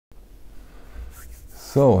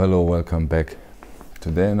So, hello, welcome back.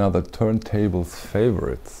 Today another Turntable's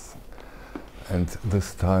favorites, and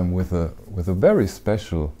this time with a very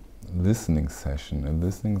special listening session. A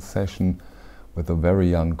listening session with a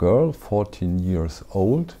very young girl, 14 years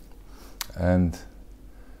old, and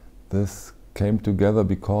this came together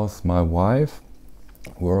because my wife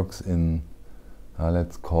works in,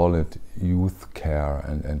 let's call it youth care,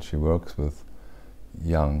 and she works with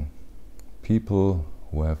young people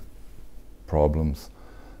who have problems,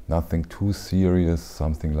 nothing too serious,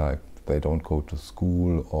 something like they don't go to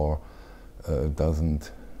school or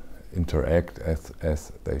doesn't interact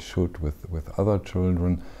as they should with other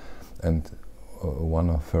children. And one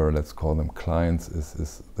of her, let's call them clients,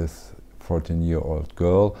 is this 14-year-old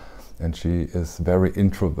girl, and she is very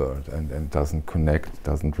introvert and doesn't connect,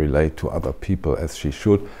 doesn't relate to other people as she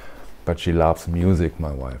should, but she loves music,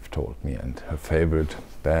 my wife told me, and her favorite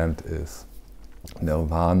band is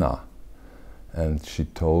Nirvana. And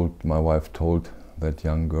my wife told that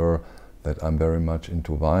young girl that I'm very much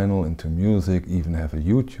into vinyl, into music, even have a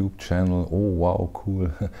YouTube channel. Oh wow, cool.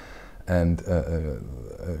 And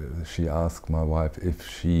she asked my wife if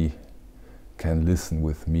she can listen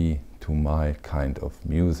with me to my kind of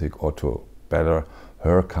music, or to better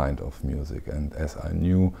her kind of music. And as I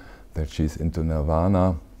knew that she's into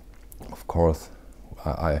Nirvana, of course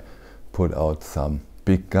I put out some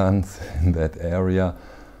big guns in that area.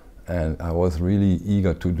 And I was really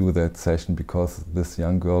eager to do that session because this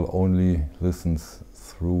young girl only listens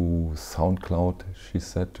through SoundCloud, she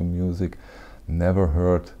said, to music, never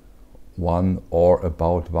heard one or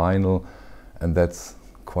about vinyl, and that's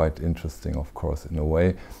quite interesting, of course, in a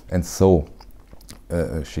way. And so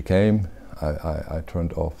she came, I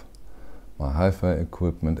turned off my hi-fi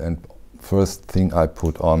equipment, and first thing I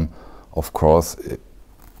put on, of course,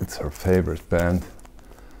 it's her favorite band.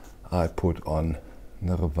 I put on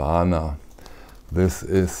Nirvana. This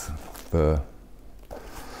is the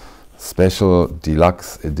special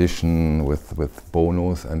deluxe edition with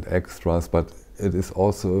bonus and extras, but it is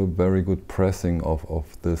also a very good pressing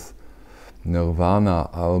of this Nirvana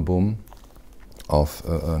album of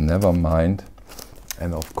Nevermind.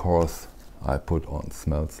 And of course I put on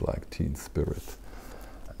Smells Like Teen Spirit,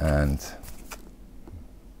 and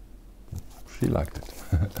she liked it.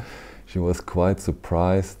 She was quite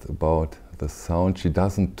surprised about the sound. She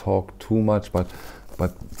doesn't talk too much, but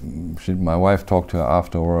my wife talked to her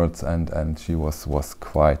afterwards, and she was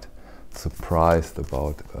quite surprised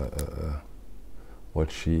about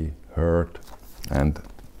what she heard, and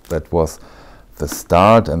that was the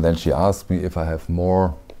start. And then she asked me if I have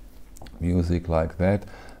more music like that.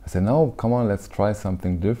 I said, no, come on, let's try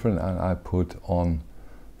something different, and I put on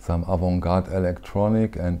some avant-garde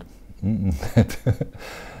electronic, and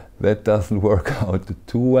that doesn't work out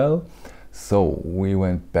too well. So we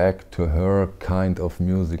went back to her kind of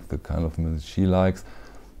music, the kind of music she likes,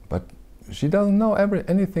 but she doesn't know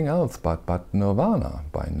anything else but Nirvana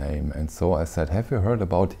by name. And so I said, have you heard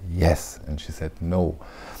about Yes? And she said no.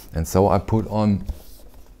 And so I put on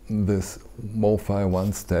this Mofi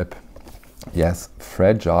one-step Yes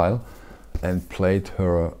Fragile and played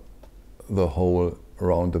her the whole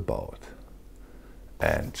roundabout.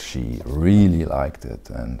 And she really liked it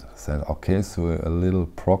and said, okay, so a little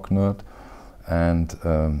prog nerd. And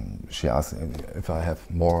she asked if I have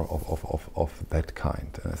more of that kind.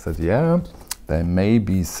 And I said, yeah, there may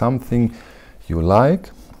be something you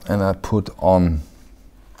like. And I put on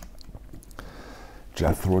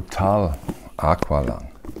Jethro Tull Aqualung,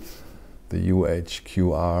 the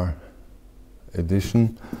UHQR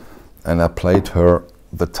edition. And I played her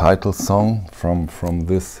the title song from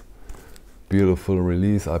this beautiful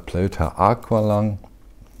release. I played her Aqualung,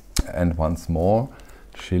 and once more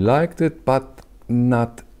she liked it, but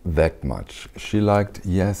not that much. She liked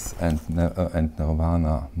Yes and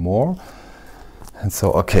Nirvana more. And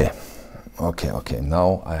so okay,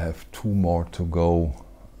 now I have two more to go,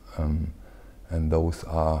 and those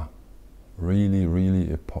are really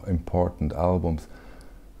important albums,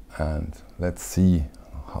 and let's see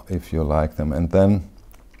if you like them. And then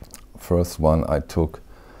first one I took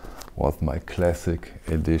was my classic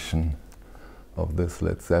edition of this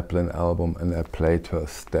Led Zeppelin album, and I played her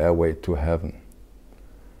Stairway to Heaven,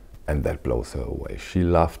 and that blows her away. She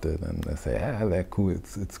loved it, and I say, yeah, they're cool,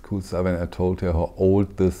 it's cool stuff. And I told her how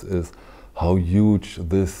old this is, how huge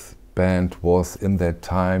this band was in that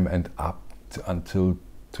time, and until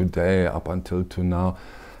today, up until to now.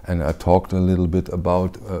 And I talked a little bit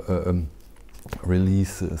about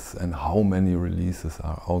releases and how many releases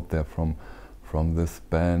are out there from this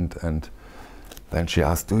band. And then she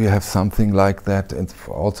asked, do you have something like that, and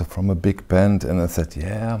also from a big band? And I said,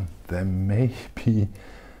 yeah, there may be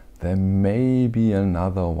there may be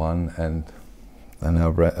another one, and then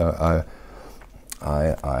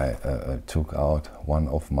I took out one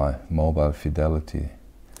of my Mobile Fidelity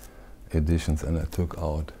editions, and I took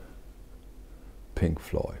out Pink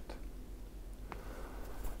Floyd.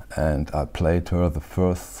 And I played her the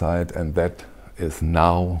first side, and that is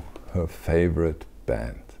now her favorite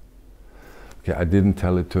band. Okay, I didn't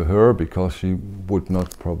tell it to her because she would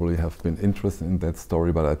not probably have been interested in that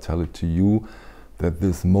story, but I tell it to you that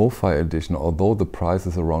this Mofi edition, although the price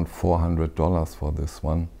is around $400 for this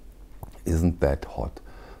one, isn't that hot.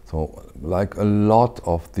 So like a lot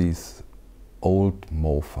of these old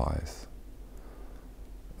Mofis,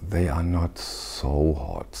 they are not so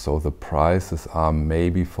hot. So the prices are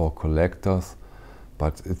maybe for collectors,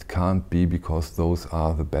 but it can't be, because those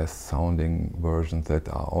are the best sounding versions that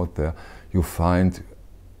are out there. You find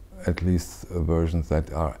at least versions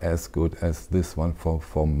that are as good as this one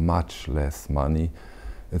for much less money.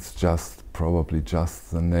 It's just probably just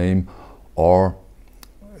the name, or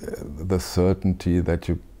the certainty that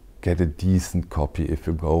you get a decent copy if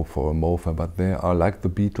you go for a Mofi. But they are like the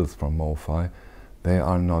Beatles from Mofi. They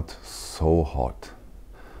are not so hot.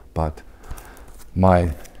 But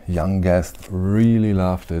my young guest really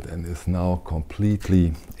loved it and is now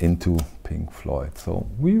completely into Pink Floyd. So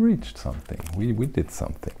we reached something, we did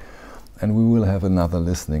something. And we will have another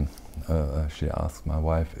listening. She asked my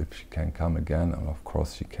wife if she can come again, and of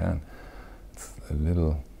course she can. It's a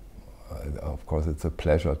little, of course it's a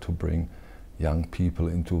pleasure to bring young people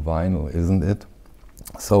into vinyl, isn't it?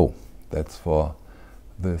 So that's for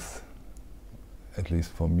this, at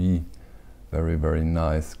least for me, very, very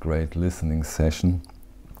nice, great listening session.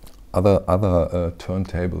 Other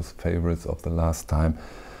turntables favorites of the last time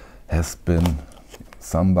has been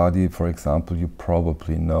somebody, for example, you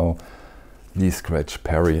probably know, Lee Scratch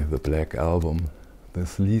Perry, the Black Album.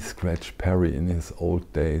 This Lee Scratch Perry in his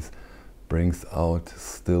old days brings out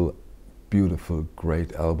still beautiful,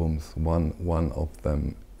 great albums. One of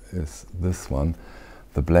them is this one,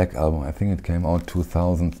 the Black Album. I think it came out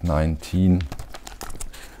 2019.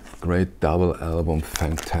 Great double album,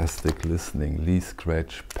 fantastic listening. Lee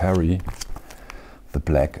Scratch Perry, the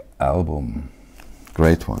Black Album.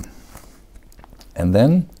 Great one. And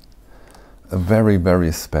then a very,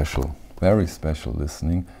 very special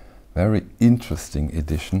listening, very interesting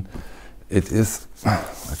edition. It is,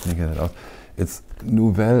 let me get it out, it's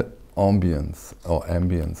Nouvelle Ambience, or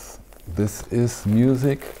Ambience. This is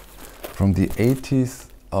music from the 80s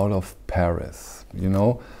out of Paris. You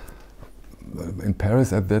know, in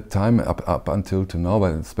Paris at that time, up until to now,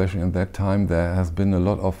 but especially in that time, there has been a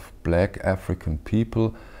lot of black African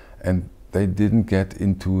people, and they didn't get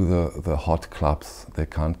into the hot clubs. They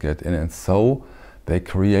can't get in, and so they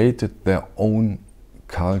created their own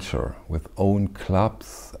culture with own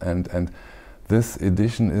clubs, and this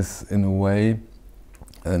edition is in a way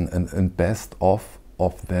an best of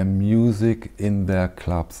their music in their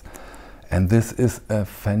clubs. And this is a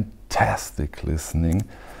fantastic listening.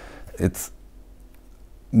 It's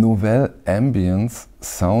Nouvelle Ambience,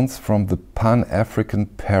 sounds from the Pan-African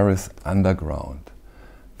Paris underground.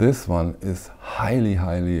 This one is highly,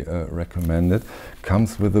 highly recommended.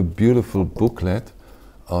 Comes with a beautiful booklet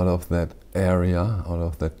out of that area, out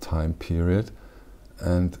of that time period.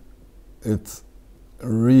 And it's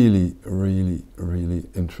really, really, really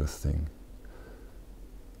interesting.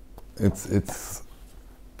 It's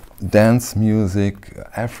dance music,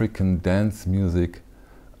 African dance music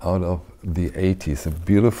out of the 80s. A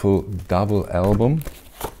beautiful double album.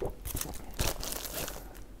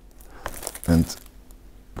 And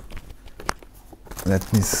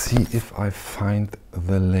let me see if I find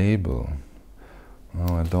the label.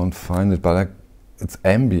 Oh, I don't find it, but it's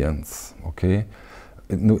Ambience, okay?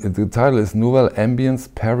 The title is Nouvelle Ambience,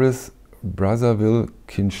 Paris, Brazzaville,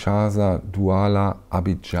 Kinshasa, Douala,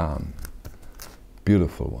 Abidjan.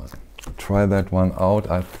 Beautiful one. Try that one out.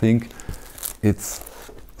 I think it's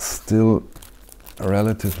still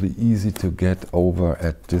relatively easy to get over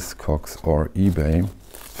at Discogs or eBay.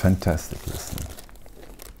 Fantastic listening.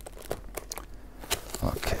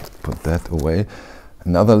 Okay, put that away.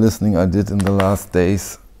 Another listening I did in the last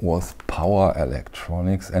days was Power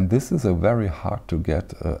Electronics, and this is a very hard to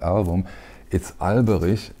get album. It's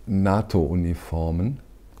Alberich NATO-Uniformen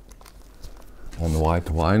on white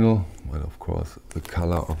vinyl, but of course the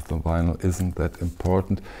color of the vinyl isn't that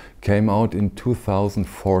important. Came out in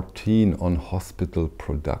 2014 on Hospital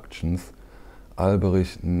Productions.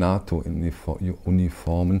 Alberich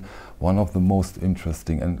NATO-Uniformen, one of the most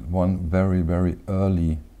interesting and one very, very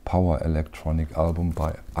early power electronic album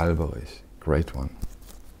by Alberich. Great one.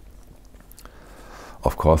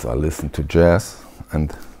 Of course I listen to jazz,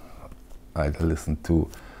 and I listen to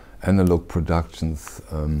Analogue Productions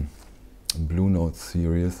Blue Note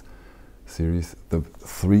series, the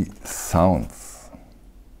 3 sounds,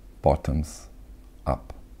 bottoms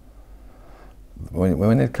up.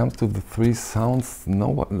 When it comes to the 3 sounds,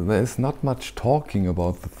 there's not much talking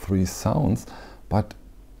about the 3 sounds, but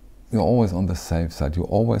you're always on the safe side. You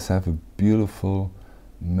always have a beautiful,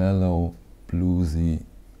 mellow, bluesy,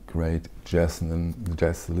 great jazz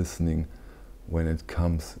listening when it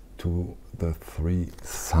comes to the 3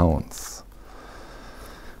 sounds.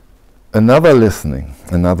 Another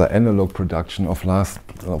Analogue production of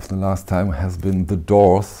the last time has been The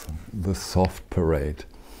Doors, The Soft Parade.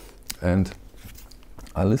 And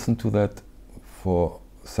I listened to that for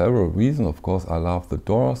several reasons. Of course, I love The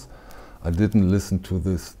Doors. I didn't listen to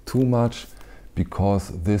this too much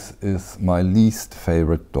because this is my least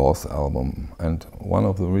favorite Doors album. And one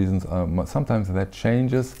of the reasons, sometimes that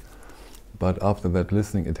changes, but after that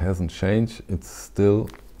listening it hasn't changed. It's still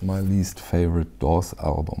my least favorite Doors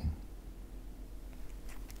album.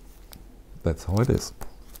 That's how it is.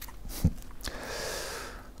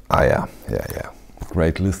 Yeah.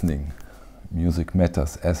 Great listening. Music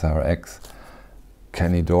Matters, SRX,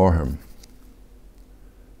 Kenny Dorham,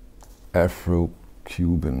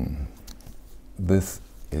 Afro-Cuban. This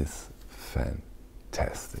is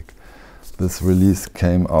fantastic. This release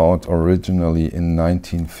came out originally in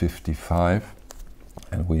 1955,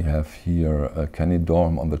 and we have here Kenny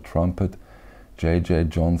Dorham on the trumpet, J.J.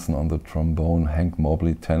 Johnson on the trombone, Hank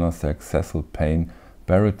Mobley tenor sax, Cecil Payne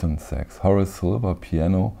baritone sax, Horace Silver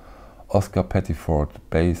piano, Oscar Pettiford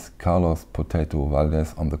bass, Carlos Potato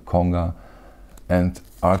Valdez on the conga, and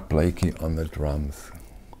Art Blakey on the drums.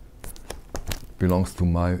 Belongs to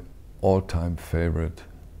my all-time favorite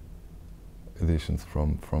editions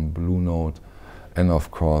from Blue Note, and of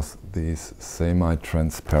course these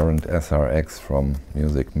semi-transparent SRX from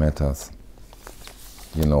Music Matters.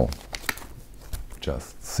 You know,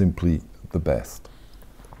 just simply the best.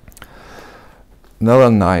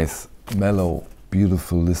 Another nice, mellow,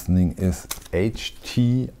 beautiful listening is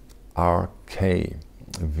HTRK,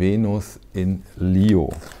 Venus in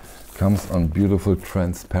Leo. Comes on beautiful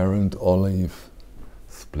transparent olive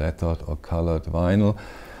splattered or colored vinyl.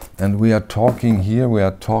 And we are talking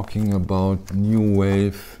about new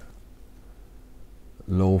wave,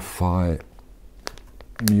 lo-fi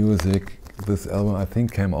music. This album I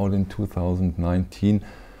think came out in 2019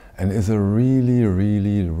 and is a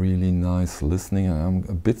really nice listening. And I'm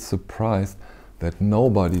a bit surprised that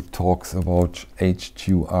nobody talks about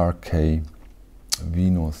HTRK,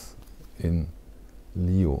 Venus in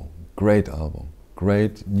Leo. Great album,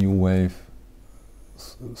 great new wave,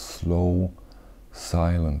 slow,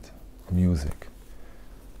 silent music.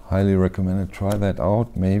 Highly recommended. Try that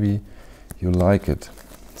out. Maybe you like it.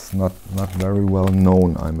 It's not very well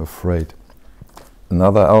known, I'm afraid.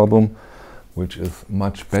 Another album which is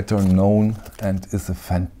much better known and is a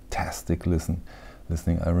fantastic listening.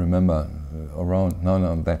 I remember around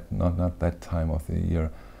not that time of the year,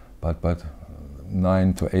 but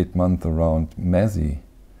 9 to 8 months around, Mazzy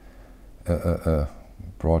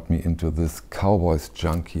brought me into this Cowboys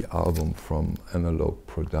Junkie album from Analogue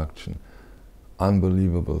Production.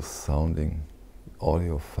 Unbelievable sounding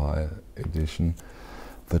audiophile edition.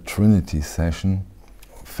 The Trinity Session,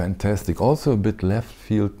 fantastic. Also a bit left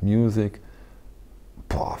field music.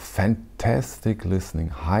 Fantastic listening.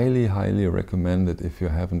 Highly recommended if you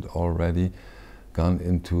haven't already gone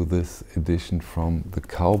into this edition from the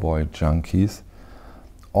Cowboy Junkies.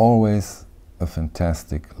 Always a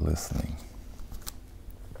fantastic listening.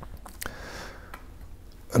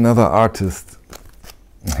 Another artist,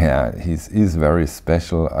 yeah, he's very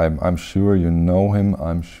special. I'm sure you know him.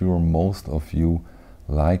 I'm sure most of you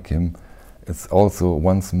like him. It's also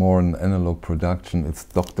once more an Analogue production. It's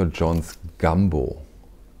Dr. John's Gumbo.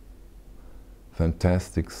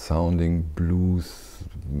 Fantastic sounding blues,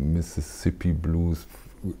 Mississippi blues.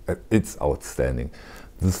 It's outstanding.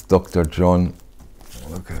 This Dr. John,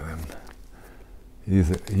 look at him.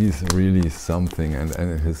 He's really something, and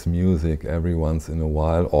his music every once in a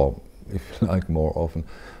while, or if you like more often,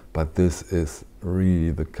 but this is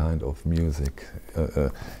really the kind of music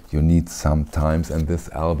you need sometimes, and this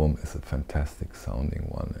album is a fantastic sounding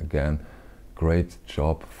one. Again, great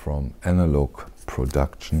job from Analogue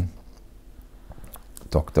Production.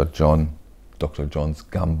 Dr. John's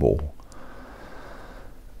Gumbo.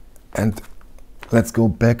 And let's go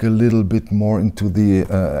back a little bit more into the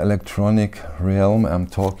electronic realm. I'm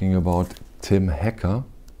talking about Tim Hacker.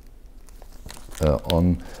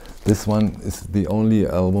 On this one is the only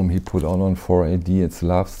album he put on 4AD. It's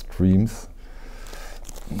Love Streams.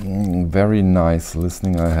 Very nice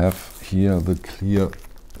listening. I have here the clear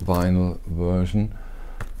vinyl version.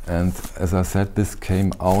 And as I said, this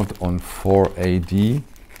came out on 4AD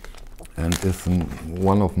and is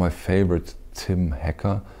one of my favorite Tim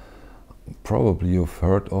Hacker. Probably you've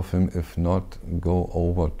heard of him. If not, go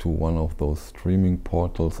over to one of those streaming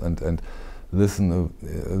portals and listen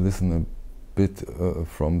a bit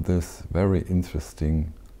from this very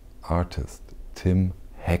interesting artist, Tim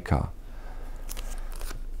Hacker.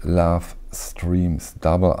 Love Streams,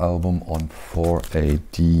 double album on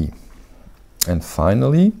 4AD. And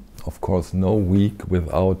finally, of course, no week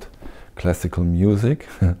without classical music.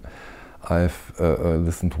 I've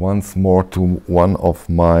listened once more to one of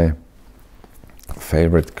my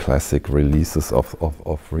favorite classic releases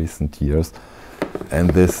of recent years, and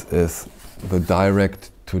this is the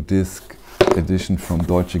direct-to-disc edition from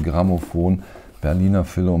Deutsche Grammophon, Berliner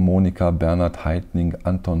Philharmoniker, Bernhard Haitink,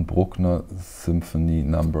 Anton Bruckner, Symphony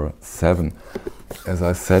No. 7. As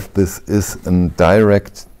I said, this is a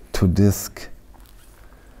direct-to-disc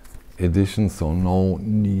edition, so no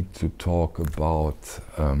need to talk about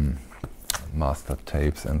master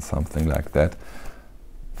tapes and something like that.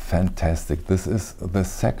 Fantastic. This is the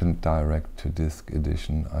second direct-to-disc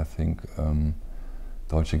edition I think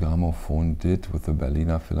Deutsche Grammophon did with the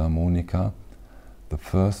Berliner Philharmoniker. The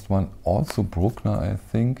first one, also Bruckner, I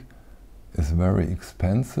think, is very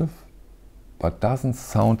expensive, but doesn't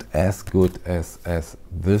sound as good as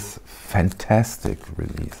this fantastic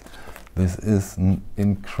release. This is an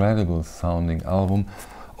incredible sounding album,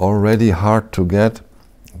 already hard to get,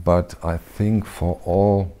 but I think for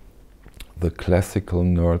all the classical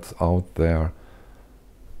nerds out there,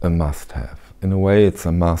 a must-have. In a way, it's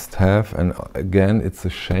a must-have, and again, it's a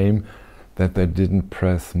shame that they didn't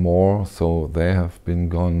press more, so they have been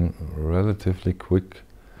gone relatively quick,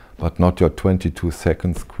 but not your 22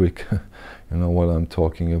 seconds quick. You know what I'm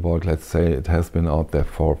talking about. Let's say it has been out there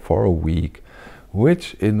for a week,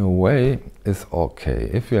 which in a way is okay.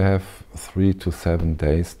 If you have 3 to 7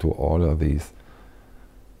 days to order these,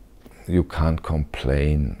 you can't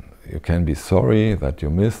complain. You can be sorry that you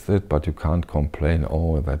missed it, but you can't complain,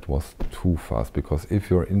 oh, that was too fast, because if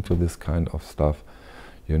you're into this kind of stuff,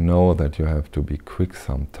 you know that you have to be quick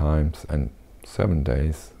sometimes, and 7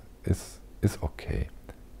 days is okay,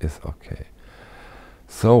 is okay.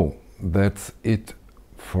 So that's it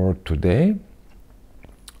for today.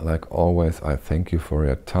 Like always, I thank you for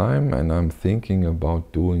your time, and I'm thinking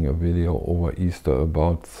about doing a video over Easter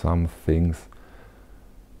about some things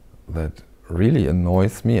that really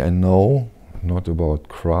annoys me. I know, not about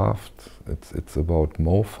craft, it's about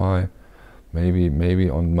Mofi. Maybe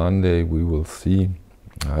on Monday we will see.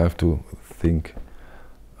 I have to think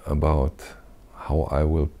about how I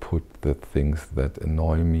will put the things that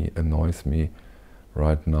annoys me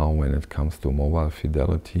right now when it comes to mobile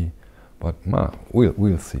fidelity. But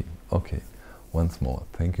we'll see. Okay, once more,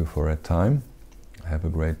 thank you for your time. Have a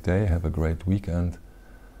great day, have a great weekend,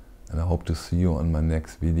 and I hope to see you on my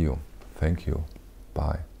next video. Thank you.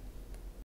 Bye.